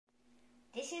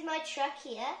this is my truck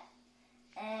here,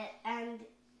 and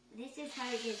this is how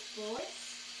it goes forward.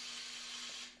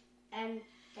 And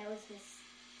that was this.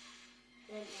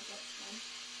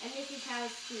 And this is how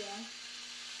it's here.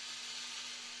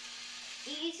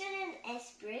 Using an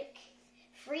sBrick,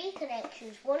 3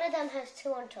 connections. One of them has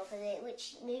 2 on top of it,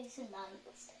 which moves the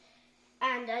lights.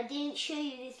 And I didn't show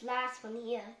you this last one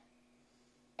here.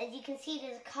 As you can see,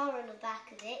 there's a car on the back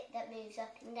of it that moves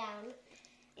up and down.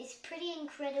 It's pretty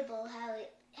incredible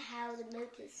how the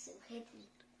motor's so heavy.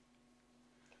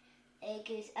 It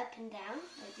goes up and down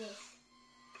like this.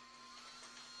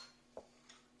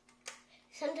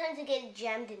 Sometimes I get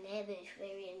jammed in there, but it's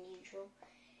very unusual.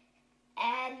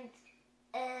 And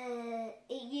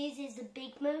it uses a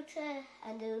big motor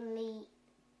and only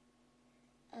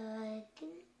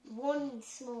one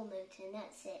small motor, and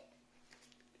that's it.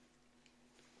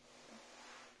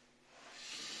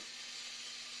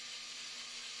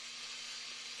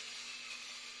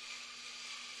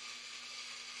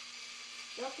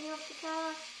 Dropping off the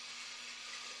car,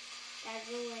 as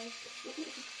always.